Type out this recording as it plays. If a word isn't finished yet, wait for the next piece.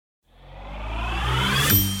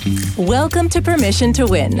Welcome to Permission to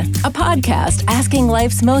Win, a podcast asking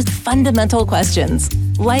life's most fundamental questions,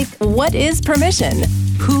 like what is permission?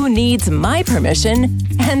 Who needs my permission?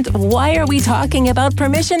 And why are we talking about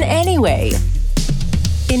permission anyway?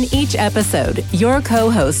 In each episode, your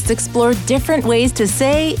co-hosts explore different ways to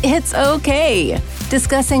say it's okay,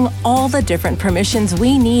 discussing all the different permissions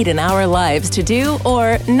we need in our lives to do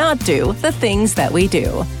or not do the things that we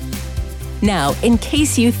do. Now, in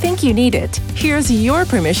case you think you need it, here's your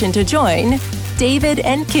permission to join David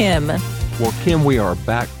and Kim. Well, Kim, we are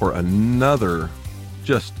back for another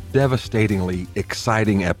just devastatingly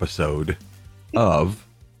exciting episode of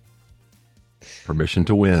Permission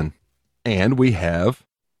to Win. And we have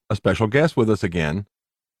a special guest with us again.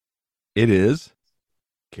 It is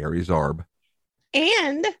Carrie Zarb.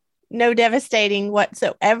 And no devastating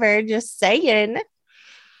whatsoever, just saying.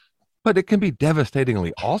 But it can be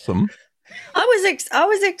devastatingly awesome. I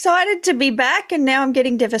was excited to be back, and now I'm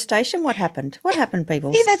getting devastation. What happened? What happened,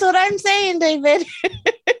 people? See, that's what I'm saying, David.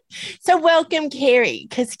 So welcome, Carrie,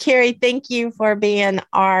 because Carrie, thank you for being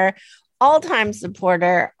our all-time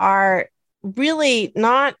supporter, our really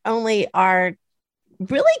not only our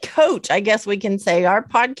really coach, I guess we can say, our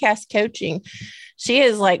podcast coaching. She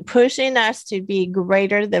is like pushing us to be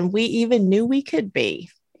greater than we even knew we could be.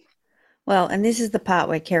 Well, and this is the part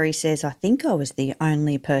where Kerry says, I think I was the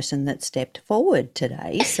only person that stepped forward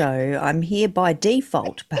today. So I'm here by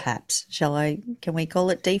default, perhaps. Can we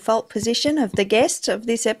call it default position of the guest of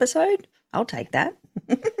this episode? I'll take that.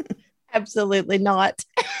 Absolutely not.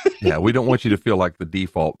 Yeah, we don't want you to feel like the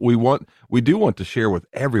default. We do want to share with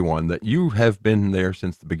everyone that you have been there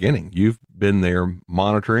since the beginning. You've been there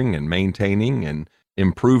monitoring and maintaining and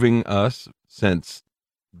improving us since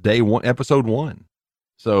day one, episode 1.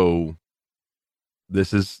 So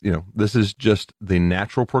this is just the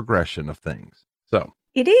natural progression of things. So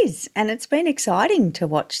it is. And it's been exciting to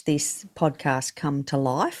watch this podcast come to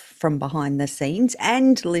life from behind the scenes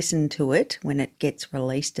and listen to it when it gets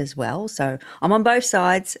released as well. So I'm on both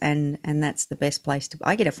sides, and that's the best place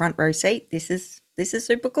I get a front row seat. This is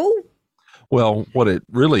super cool. Well, what it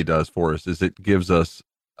really does for us is it gives us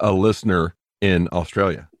a listener in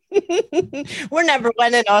Australia. We're number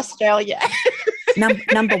one in Australia.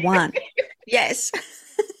 Number one. Yes.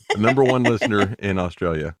 The number one listener in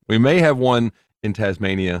Australia. We may have one in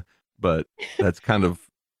Tasmania, but that's kind of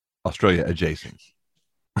Australia adjacent.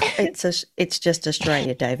 It's just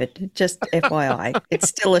Australia, David. Just FYI. It's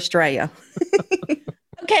still Australia.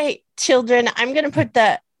 Okay, children, I'm going to put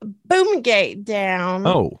the boom gate down.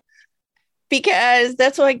 Oh. Because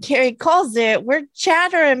that's what Carrie calls it. We're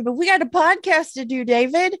chattering, but we got a podcast to do,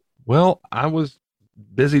 David. Well, I was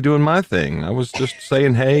busy doing my thing. I was just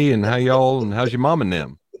saying hey and how y'all and how's your mom and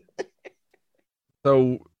them.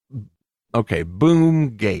 So, okay,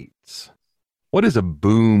 boom gates. What is a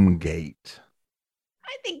boom gate?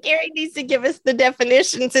 I think Carrie needs to give us the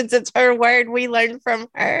definition since it's her word we learned from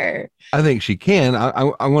her. I think she can.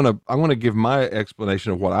 I want to give my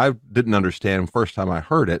explanation of what I didn't understand first time I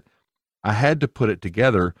heard it. I had to put it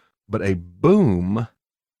together, but a boom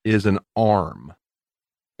is an arm.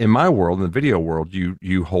 In my world, in the video world,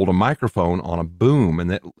 you hold a microphone on a boom and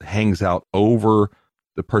that hangs out over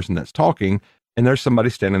the person that's talking. And there's somebody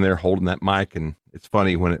standing there holding that mic. And it's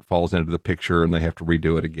funny when it falls into the picture and they have to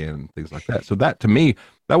redo it again and things like that. So that, to me,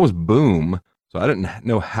 that was boom. So I didn't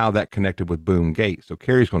know how that connected with boom gate. So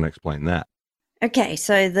Carrie's going to explain that. Okay,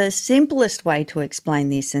 so the simplest way to explain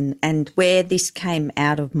this and where this came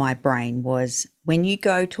out of my brain was when you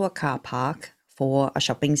go to a car park for a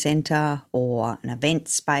shopping centre or an event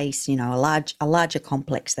space, a larger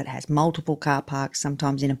complex that has multiple car parks,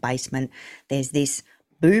 sometimes in a basement, there's this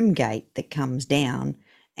boom gate that comes down,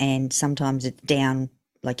 and sometimes it's down,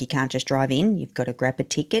 like you can't just drive in, you've got to grab a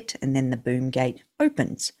ticket and then the boom gate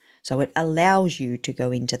opens. So it allows you to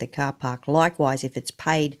go into the car park. Likewise, if it's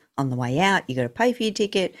paid on the way out, you got to pay for your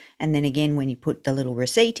ticket. And then again, when you put the little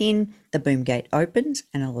receipt in, the boom gate opens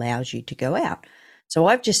and allows you to go out. So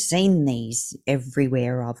I've just seen these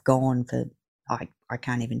everywhere I've gone for, I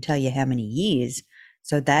can't even tell you how many years.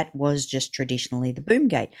 So that was just traditionally the boom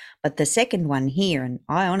gate. But the second one here, and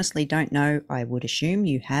I honestly don't know, I would assume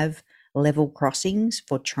you have level crossings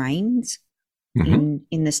for trains in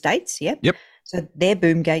the States. Yep. So they're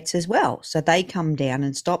boom gates as well. So they come down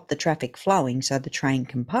and stop the traffic flowing so the train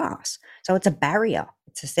can pass. So it's a barrier.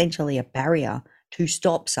 It's essentially a barrier to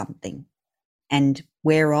stop something. And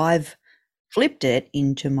where I've flipped it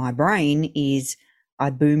into my brain is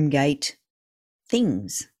I boom gate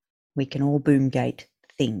things. We can all boom gate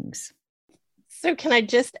things. So can I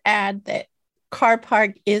just add that car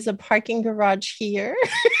park is a parking garage here?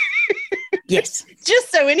 Yes.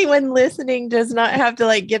 Just so anyone listening does not have to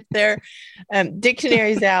like get their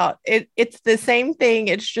dictionaries out. It's the same thing.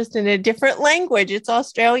 It's just in a different language. It's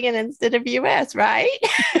Australian instead of US, right?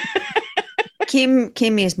 Kim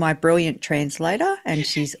is my brilliant translator, and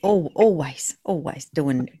she's always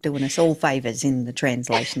doing us all favors in the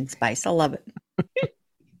translation space. I love it.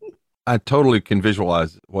 I totally can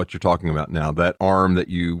visualize what you're talking about now. That arm that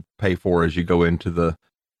you pay for as you go into the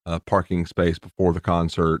parking space before the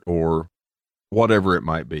concert or whatever it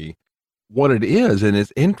might be. What it is, and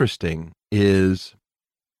it's interesting, is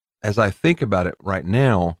as I think about it right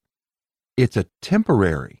now, it's a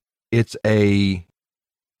temporary. It's a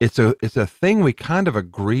thing we kind of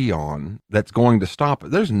agree on that's going to stop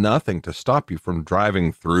it. There's nothing to stop you from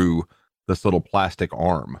driving through this little plastic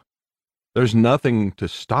arm. There's nothing to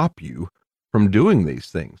stop you from doing these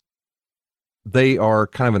things. They are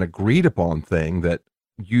kind of an agreed upon thing that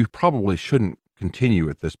you probably shouldn't continue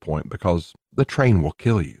at this point because the train will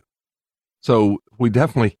kill you. So we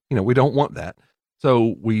definitely, we don't want that.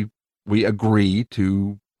 So we agree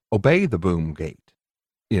to obey the boom gate.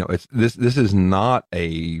 It's this is not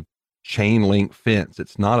a chain link fence.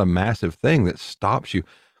 It's not a massive thing that stops you.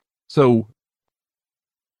 So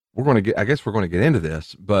I guess we're going to get into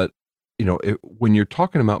this, but when you're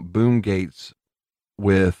talking about boom gates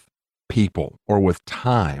with people or with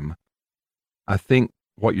time, I think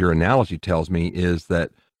what your analogy tells me is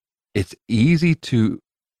that it's easy to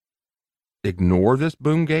ignore this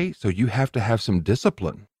boom gate. So you have to have some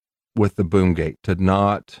discipline with the boom gate to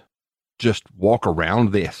not just walk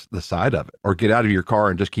around the side of it or get out of your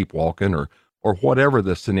car and just keep walking or whatever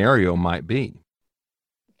the scenario might be.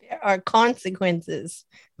 There are consequences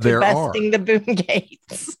to busting the boom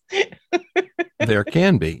gates. There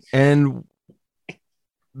can be. And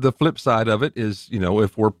the flip side of it is,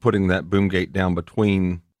 if we're putting that boom gate down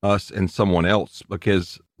between us and someone else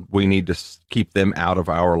because we need to keep them out of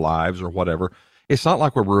our lives or whatever, it's not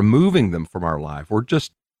like we're removing them from our life. We're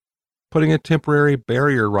just putting a temporary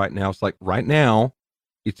barrier right now. It's like right now,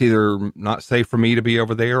 it's either not safe for me to be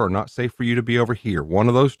over there or not safe for you to be over here. One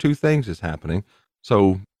of those two things is happening.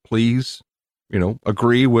 So please,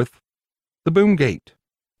 agree with the boom gate.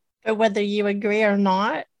 But whether you agree or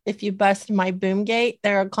not, if you bust my boom gate,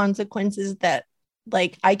 there are consequences that,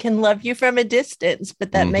 like, I can love you from a distance,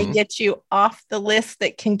 but that may get you off the list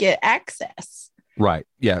that can get access. Right.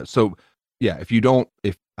 Yeah. So, yeah,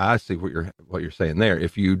 if I see what you're saying there,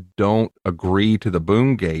 if you don't agree to the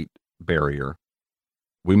boom gate barrier,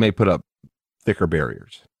 we may put up thicker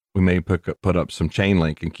barriers. We may put up some chain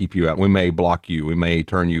link and keep you out. We may block you. We may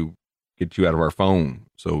get you out of our phone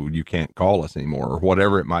so you can't call us anymore or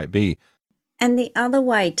whatever it might be. And the other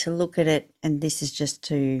way to look at it, and this is just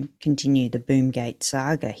to continue the boom gate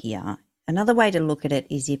saga here, another way to look at it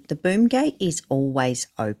is if the boom gate is always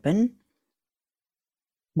open,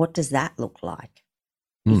 what does that look like?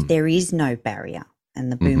 If there is no barrier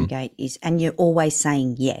and the boom gate is, and you're always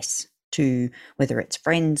saying yes to whether it's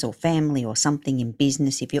friends or family or something in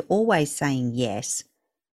business, if you're always saying yes,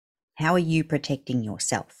 how are you protecting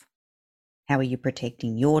yourself? How are you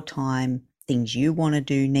protecting your time, things you want to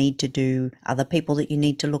do, need to do, other people that you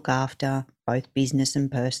need to look after, both business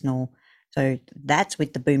and personal? So that's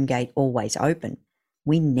with the boom gate always open.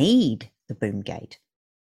 We need the boom gate.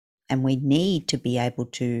 And we need to be able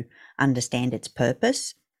to understand its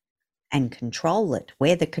purpose and control it.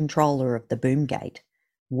 We're the controller of the boom gate.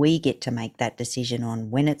 We get to make that decision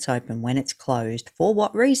on when it's open, when it's closed, for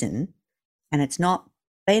what reason. And it's not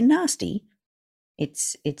being nasty.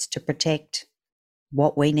 It's to protect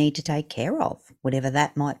what we need to take care of, whatever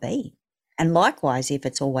that might be. And likewise, if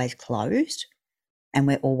it's always closed and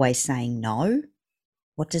we're always saying no,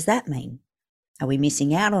 what does that mean? Are we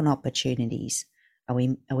missing out on opportunities? Are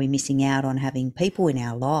we missing out on having people in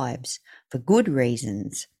our lives for good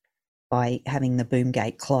reasons by having the boom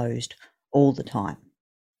gate closed all the time?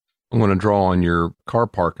 I'm going to draw on your car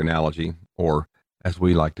park analogy, or as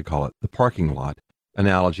we like to call it, the parking lot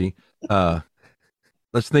analogy.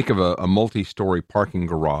 Let's think of a multi-story parking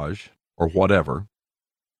garage or whatever.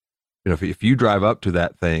 If you drive up to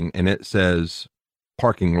that thing and it says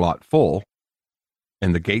parking lot full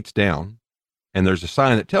and the gate's down, and there's a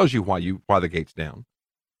sign that tells you why the gate's down.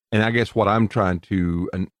 And I guess what I'm trying to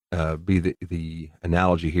be the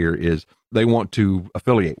analogy here is they want to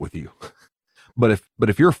affiliate with you. But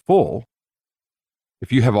if you're full,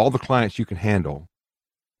 if you have all the clients you can handle,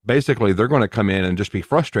 basically they're going to come in and just be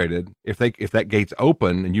frustrated if that gate's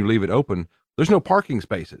open and you leave it open. There's no parking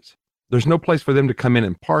spaces. There's no place for them to come in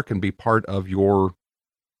and park and be part of your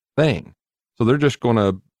thing. So they're just going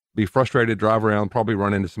to be frustrated, drive around, probably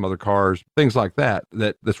run into some other cars, things like that.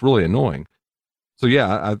 That's really annoying. So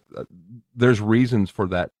yeah, there's reasons for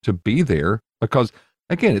that to be there because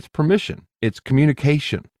again, it's permission, it's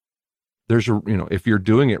communication. There's if you're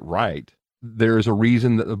doing it right, there is a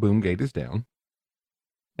reason that the boom gate is down,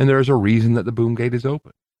 and there is a reason that the boom gate is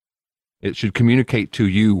open. It should communicate to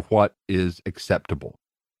you what is acceptable.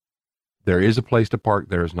 There is a place to park.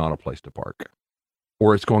 There is not a place to park,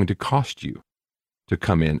 or it's going to cost you to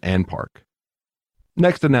come in and park.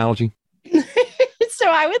 Next analogy. So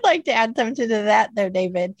I would like to add something to that though,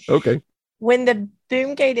 David. Okay. When the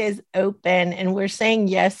boom gate is open and we're saying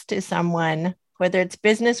yes to someone, whether it's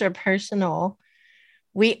business or personal,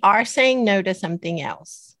 we are saying no to something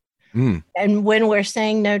else. And when we're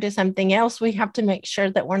saying no to something else, we have to make sure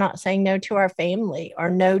that we're not saying no to our family or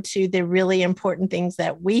no to the really important things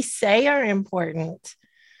that we say are important.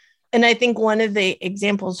 And I think one of the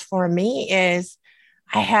examples for me is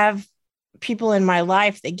I have people in my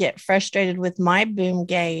life that get frustrated with my boom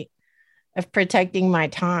gate of protecting my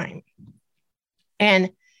time. And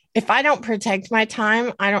if I don't protect my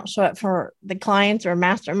time, I don't show up for the clients or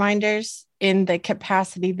masterminders in the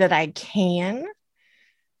capacity that I can,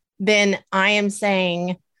 then I am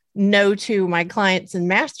saying no to my clients and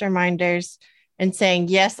masterminders and saying,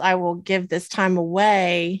 yes, I will give this time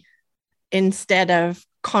away instead of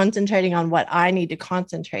concentrating on what I need to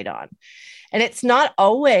concentrate on. And it's not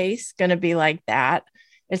always going to be like that.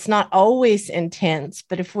 It's not always intense,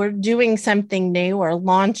 but if we're doing something new or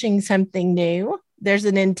launching something new, there's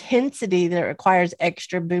an intensity that requires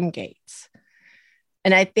extra boom gates.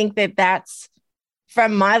 And I think that that's,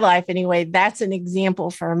 from my life anyway, that's an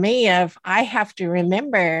example for me of I have to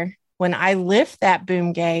remember when I lift that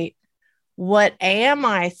boom gate, what am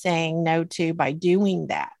I saying no to by doing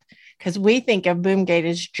that? Because we think of boom gate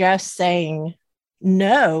as just saying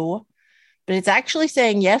no, but it's actually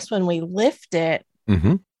saying yes when we lift it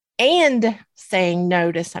and saying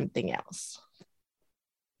no to something else.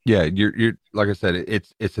 Yeah, you're like I said,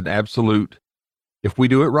 it's an absolute, if we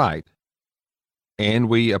do it right and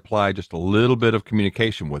we apply just a little bit of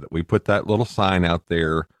communication with it, we put that little sign out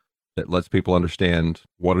there that lets people understand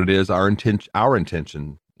what it is our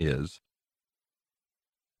intention is,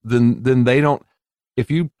 then they don't, if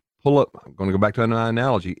you pull up, I'm going to go back to my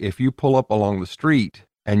analogy, if you pull up along the street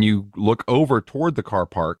and you look over toward the car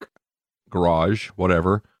park, garage,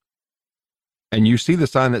 whatever, and you see the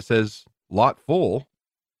sign that says lot full,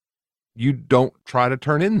 you don't try to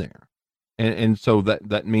turn in there. And so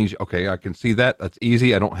that means, okay, I can see that. That's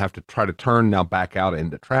easy. I don't have to try to turn now back out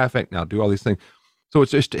into traffic, now do all these things. So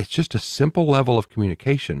it's just a simple level of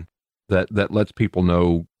communication that lets people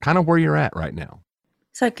know kind of where you're at right now.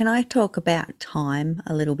 So can I talk about time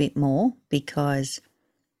a little bit more? Because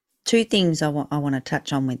two things I want to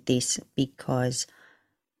touch on with this, because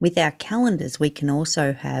with our calendars, we can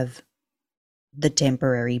also have the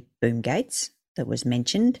temporary boom gates that was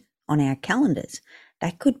mentioned on our calendars.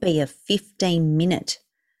 That could be a 15-minute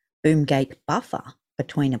boom gate buffer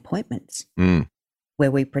between appointments where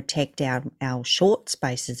we protect our short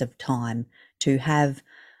spaces of time to have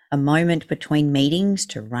a moment between meetings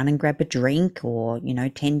to run and grab a drink or,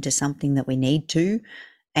 tend to something that we need to.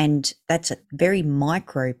 And that's a very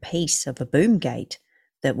micro piece of a boom gate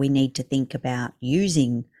that we need to think about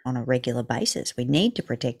using on a regular basis. We need to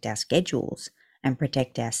protect our schedules and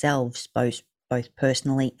protect ourselves both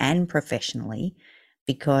personally and professionally,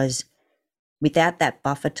 because without that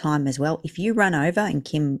buffer time as well, if you run over, and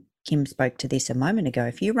Kim spoke to this a moment ago,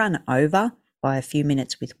 if you run over by a few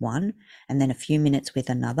minutes with one and then a few minutes with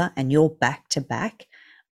another and you're back to back,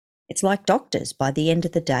 it's like doctors. By the end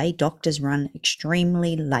of the day, doctors run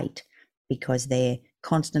extremely late because they're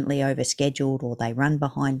constantly overscheduled, or they run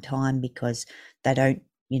behind time because they don't,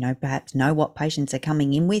 perhaps know what patients are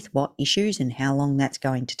coming in with, what issues and how long that's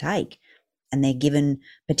going to take. And they're given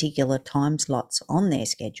particular time slots on their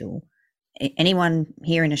schedule. Anyone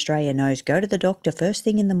here in Australia knows, go to the doctor first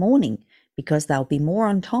thing in the morning because they'll be more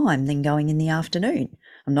on time than going in the afternoon.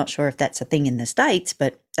 I'm not sure if that's a thing in the States,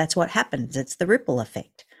 but that's what happens. It's the ripple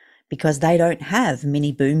effect, because they don't have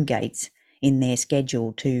many boom gates in their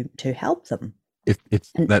schedule to help them.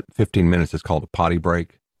 It's that 15 minutes is called a potty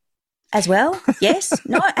break. As well? Yes.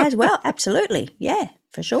 No, as well. Absolutely. Yeah,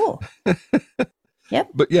 for sure.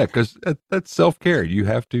 Yep. But yeah, because that's self-care. You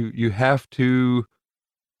have to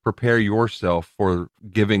prepare yourself for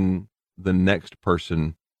giving the next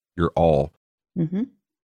person your all. Mm-hmm.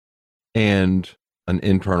 And an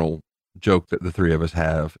internal joke that the three of us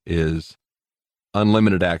have is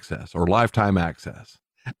unlimited access or lifetime access.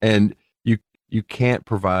 And you can't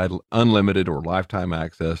provide unlimited or lifetime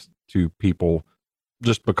access to people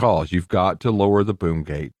just because. You've got to lower the boom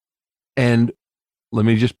gate. And let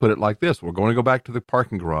me just put it like this. We're going to go back to the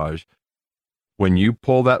parking garage. When you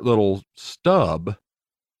pull that little stub,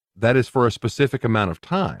 that is for a specific amount of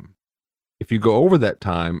time. If you go over that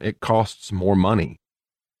time, it costs more money,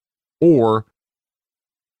 or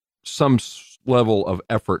some level of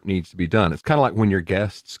effort needs to be done. It's kind of like when your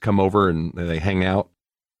guests come over and they hang out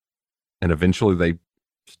and eventually they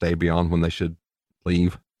stay beyond when they should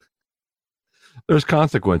leave. There's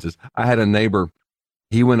consequences. I had a neighbor,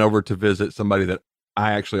 he went over to visit somebody that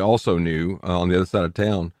I actually also knew on the other side of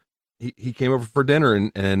town. He came over for dinner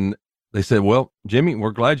and they said, "Well, Jimmy, we're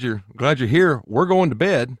glad you're here. We're going to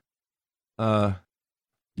bed. You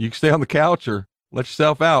can stay on the couch or let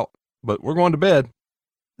yourself out, but we're going to bed."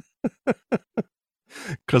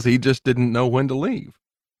 Because he just didn't know when to leave.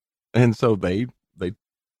 And so they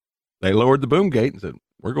lowered the boom gate and said,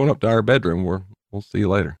 "We're going up to our bedroom. We'll see you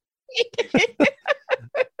later."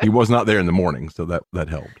 He was not there in the morning, so that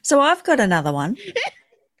helped. So I've got another one.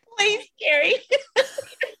 Please, Carrie.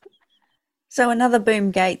 So another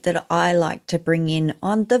boom gate that I like to bring in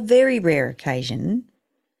on the very rare occasion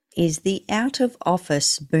is the out of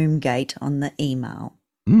office boom gate on the email.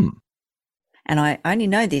 Mm. And I only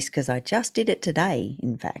know this because I just did it today,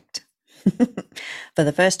 in fact, for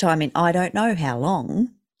the first time in I don't know how long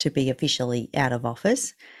to be officially out of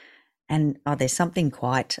office. And there's something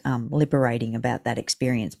quite liberating about that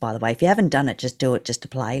experience, by the way. If you haven't done it, just do it just to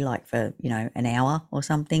play, like for, an hour or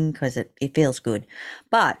something, because it feels good.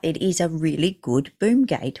 But it is a really good boom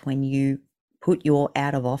gate when you put your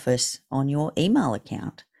out of office on your email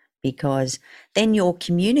account, because then you're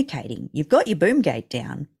communicating. You've got your boom gate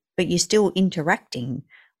down, but you're still interacting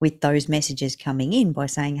with those messages coming in by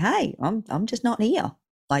saying, "Hey, I'm just not here.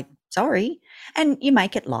 Like, sorry." And you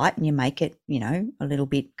make it light and you make it, a little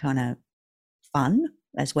bit kind of fun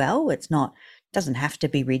as well. Doesn't have to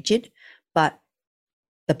be rigid, but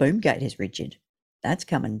the boom gate is rigid. That's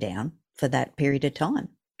coming down for that period of time.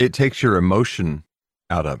 It takes your emotion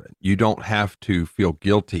out of it. You don't have to feel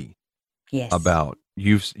guilty about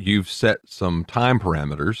you've set some time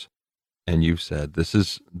parameters. And you've said, this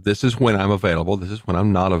is when I'm available. This is when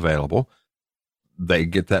I'm not available. They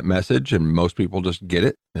get that message, and most people just get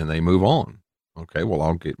it and they move on. Okay, well,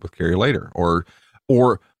 I'll get with Carrie later. Or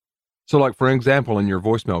so, like, for example, in your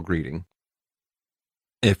voicemail greeting,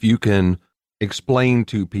 if you can explain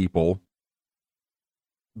to people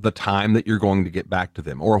the time that you're going to get back to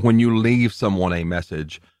them, or when you leave someone a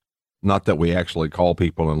message, not that we actually call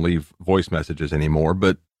people and leave voice messages anymore,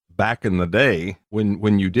 but back in the day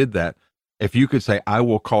when you did that, if you could say, "I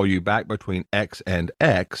will call you back between X and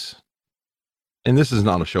X," and this is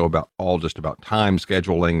not a show just about time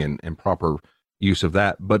scheduling and proper use of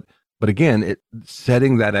that, but again,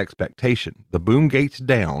 setting that expectation. The boom gate's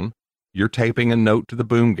down. You're taping a note to the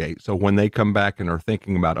boom gate, so when they come back and are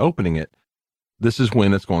thinking about opening it, this is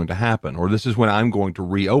when it's going to happen, or this is when I'm going to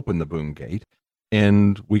reopen the boom gate,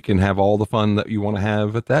 and we can have all the fun that you want to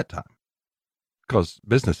have at that time, because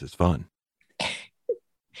business is fun.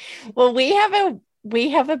 Well, we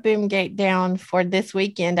have a boom gate down for this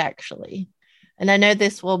weekend, actually. And I know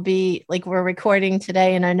this will be, like, we're recording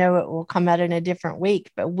today, and I know it will come out in a different week,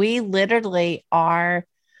 but we literally are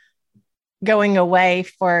going away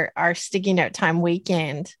for our sticky note time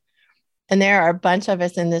weekend. And there are a bunch of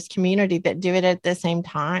us in this community that do it at the same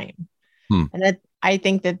time. And I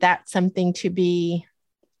think that that's something to be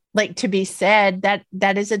said,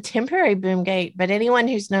 that is a temporary boom gate, but anyone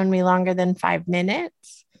who's known me longer than 5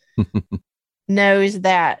 minutes knows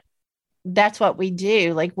that that's what we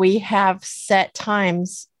do. Like, we have set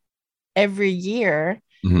times every year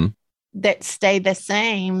that stay the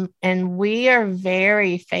same, and we are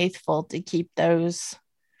very faithful to keep those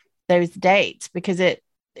dates, because it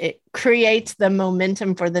creates the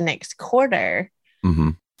momentum for the next quarter.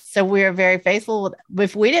 So we are very faithful.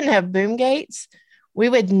 If we didn't have boom gates, we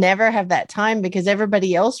would never have that time, because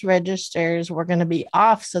everybody else registers we're going to be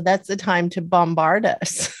off. So that's the time to bombard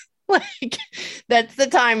us. Like, that's the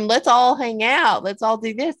time. Let's all hang out. Let's all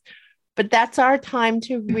do this. But that's our time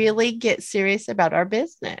to really get serious about our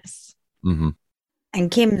business. And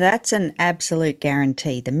Kim, that's an absolute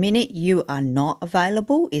guarantee. The minute you are not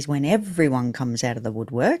available is when everyone comes out of the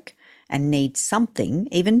woodwork and needs something,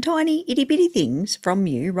 even tiny itty bitty things from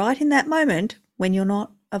you right in that moment when you're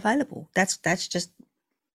not available. That's just,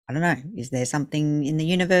 I don't know. Is there something in the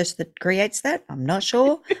universe that creates that? I'm not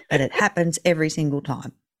sure, but it happens every single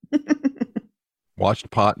time.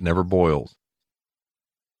 Watched pot never boils.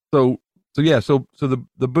 So the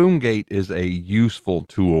boom gate is a useful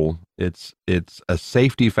tool. It's a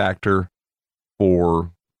safety factor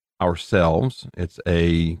for ourselves. It's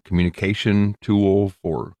a communication tool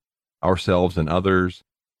for ourselves and others.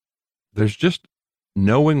 There's just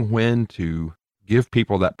knowing when to give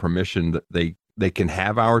people that permission that they can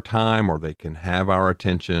have our time, or they can have our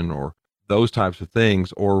attention, or those types of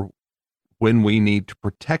things, or when we need to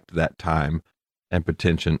protect that time and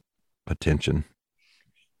potential.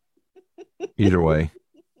 Either way,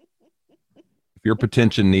 if your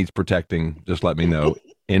potential needs protecting, just let me know.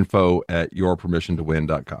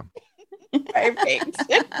 info@yourpermissiontowin.com. Perfect.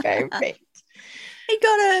 Perfect. He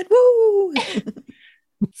got it. Woo!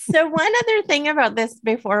 So one other thing about this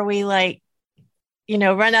before we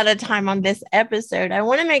run out of time on this episode, I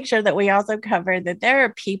want to make sure that we also cover that there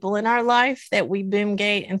are people in our life that we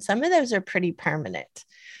boomgate, and some of those are pretty permanent.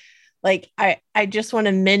 Like I just want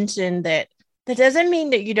to mention that doesn't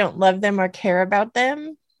mean that you don't love them or care about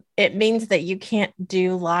them. It means that you can't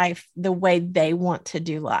do life the way they want to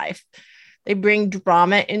do life. They bring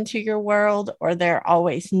drama into your world, or they're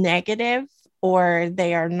always negative, or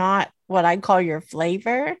they are not what I call your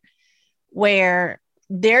flavor, where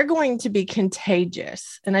they're going to be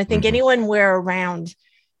contagious. And I think anyone we're around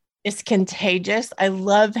is contagious. I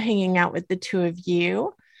love hanging out with the two of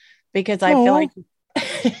you because I feel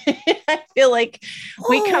like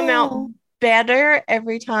we come out better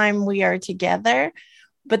every time we are together.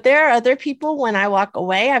 But there are other people, when I walk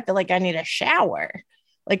away, I feel like I need a shower.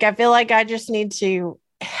 Like, I feel like I just need to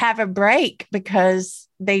have a break because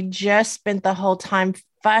they just spent the whole time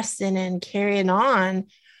fussing and carrying on.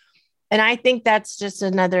 And I think that's just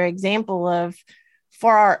another example of,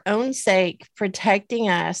 for our own sake, protecting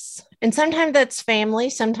us. And sometimes that's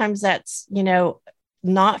family. Sometimes that's,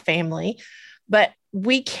 not family. But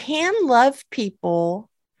we can love people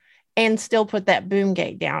and still put that boom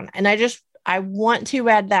gate down. And I want to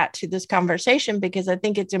add that to this conversation because I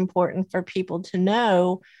think it's important for people to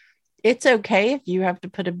know it's okay if you have to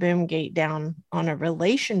put a boom gate down on a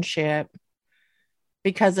relationship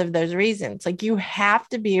because of those reasons. Like, you have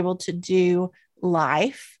to be able to do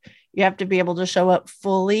life. You have to be able to show up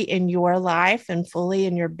fully in your life and fully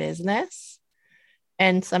in your business.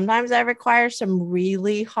 And sometimes that requires some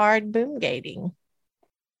really hard boom gating.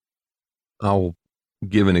 I'll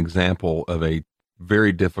give an example of a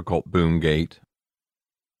very difficult boom gate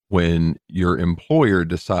when your employer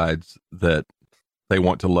decides that they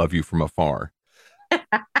want to love you from afar.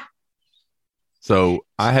 So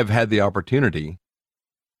I have had the opportunity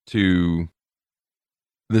to,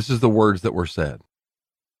 this is the words that were said.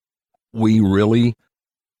 We really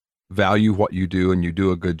value what you do and you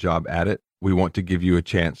do a good job at it. We want to give you a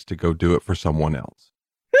chance to go do it for someone else.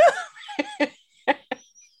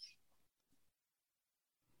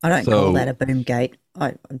 I don't call that a boom gate.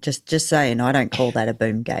 I'm just saying, I don't call that a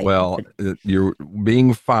boom gate. Well, you're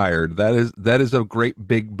being fired. That is a great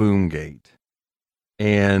big boom gate.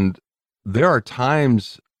 And there are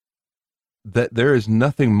times that there is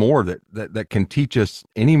nothing more that can teach us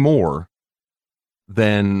any more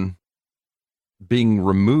than being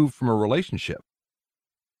removed from a relationship.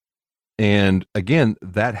 And again,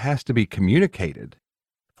 that has to be communicated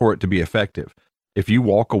for it to be effective. If you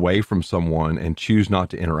walk away from someone and choose not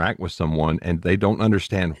to interact with someone and they don't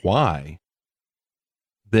understand why,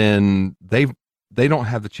 then they don't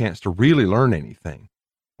have the chance to really learn anything.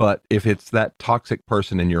 But if it's that toxic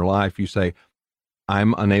person in your life, you say,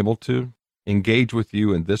 I'm unable to engage with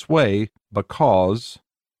you in this way because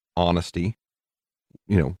honesty,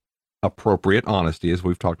 appropriate honesty, as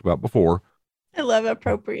we've talked about before. I love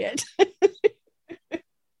appropriate.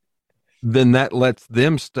 Then that lets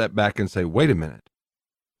them step back and say, wait a minute,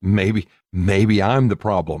 maybe I'm the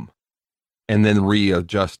problem, and then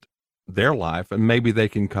readjust their life. And maybe they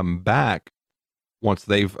can come back once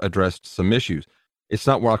they've addressed some issues. It's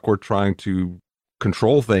not like we're trying to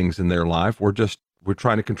control things in their life. We're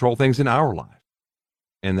trying to control things in our life.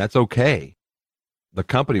 And that's okay. The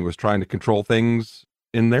company was trying to control things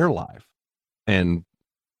in their life. And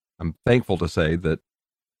I'm thankful to say that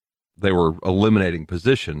they were eliminating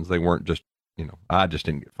positions. They weren't just, I just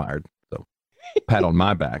didn't get fired. So pat on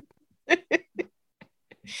my back.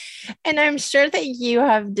 And I'm sure that you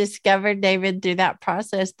have discovered, David, through that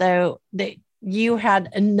process, though, that you had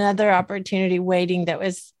another opportunity waiting that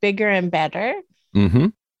was bigger and better. Mm-hmm.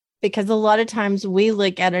 Because a lot of times we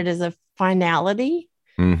look at it as a finality.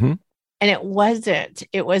 Mm-hmm. And it wasn't.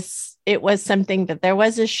 It was something that there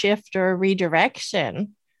was a shift or a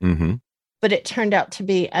redirection. Mm-hmm. But it turned out to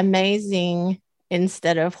be amazing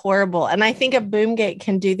instead of horrible. And I think a boom gate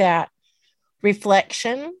can do that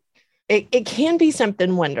reflection. It can be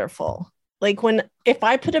something wonderful. Like if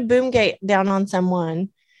I put a boom gate down on someone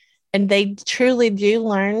and they truly do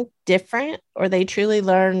learn different, or they truly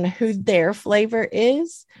learn who their flavor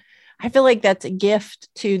is, I feel like that's a gift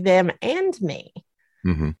to them and me.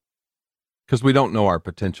 Mm-hmm. Because we don't know our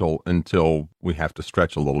potential until we have to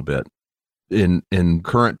stretch a little bit. in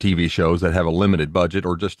current TV shows that have a limited budget,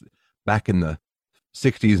 or just back in the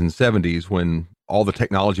 60s and 70s when all the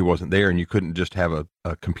technology wasn't there and you couldn't just have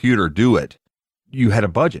a computer do it. You had a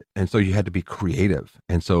budget, and so you had to be creative.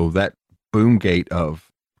 And so that boom gate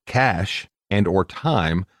of cash and or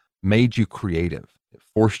time made you creative. It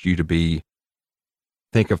forced you to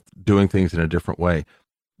think of doing things in a different way.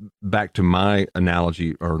 Back to my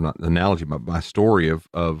analogy, or not analogy, but my story of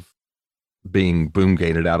being boom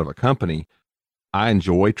gated out of a company. I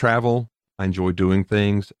enjoy travel. I enjoy doing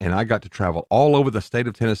things, and I got to travel all over the state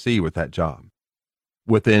of Tennessee with that job.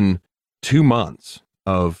 Within 2 months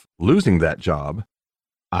of losing that job,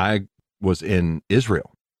 I was in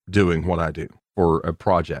Israel doing what I do for a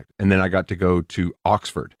project. And then I got to go to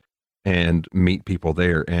Oxford and meet people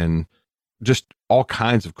there, and just all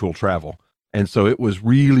kinds of cool travel. And so it was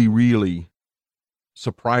really, really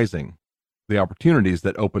surprising, the opportunities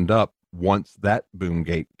that opened up once that boom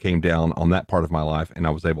gate came down on that part of my life, and I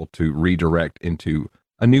was able to redirect into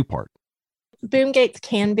a new part. Boom gates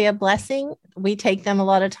can be a blessing. We take them a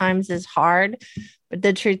lot of times as hard, but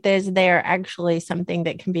the truth is they are actually something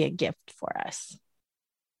that can be a gift for us.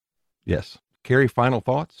 Yes. Carrie, final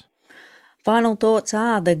thoughts? Final thoughts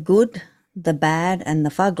are the good, the bad, and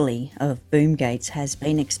the fugly of boom gates has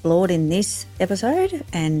been explored in this episode,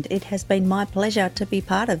 and it has been my pleasure to be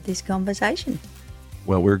part of this conversation.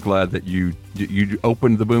 Well, we're glad that you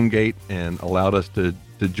opened the boom gate and allowed us to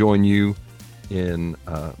join you in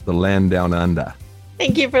the land down under.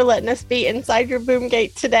 Thank you for letting us be inside your boom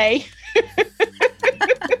gate today.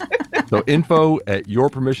 So info at Your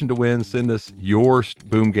Permission to Win. Send us your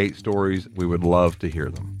boom gate stories. We would love to hear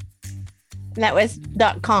them. And that was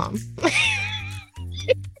 .com.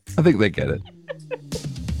 I think they get it.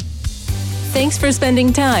 Thanks for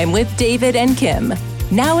spending time with David and Kim.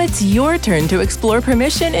 Now it's your turn to explore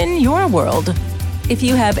permission in your world. If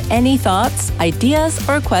you have any thoughts, ideas,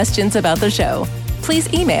 or questions about the show,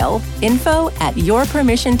 please email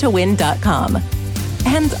info@yourpermissiontowin.com.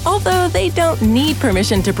 And although they don't need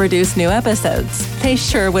permission to produce new episodes, they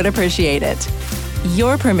sure would appreciate it.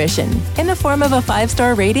 Your permission, in the form of a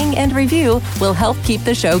 5-star rating and review, will help keep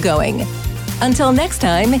the show going. Until next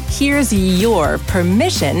time, here's your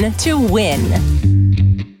permission to win.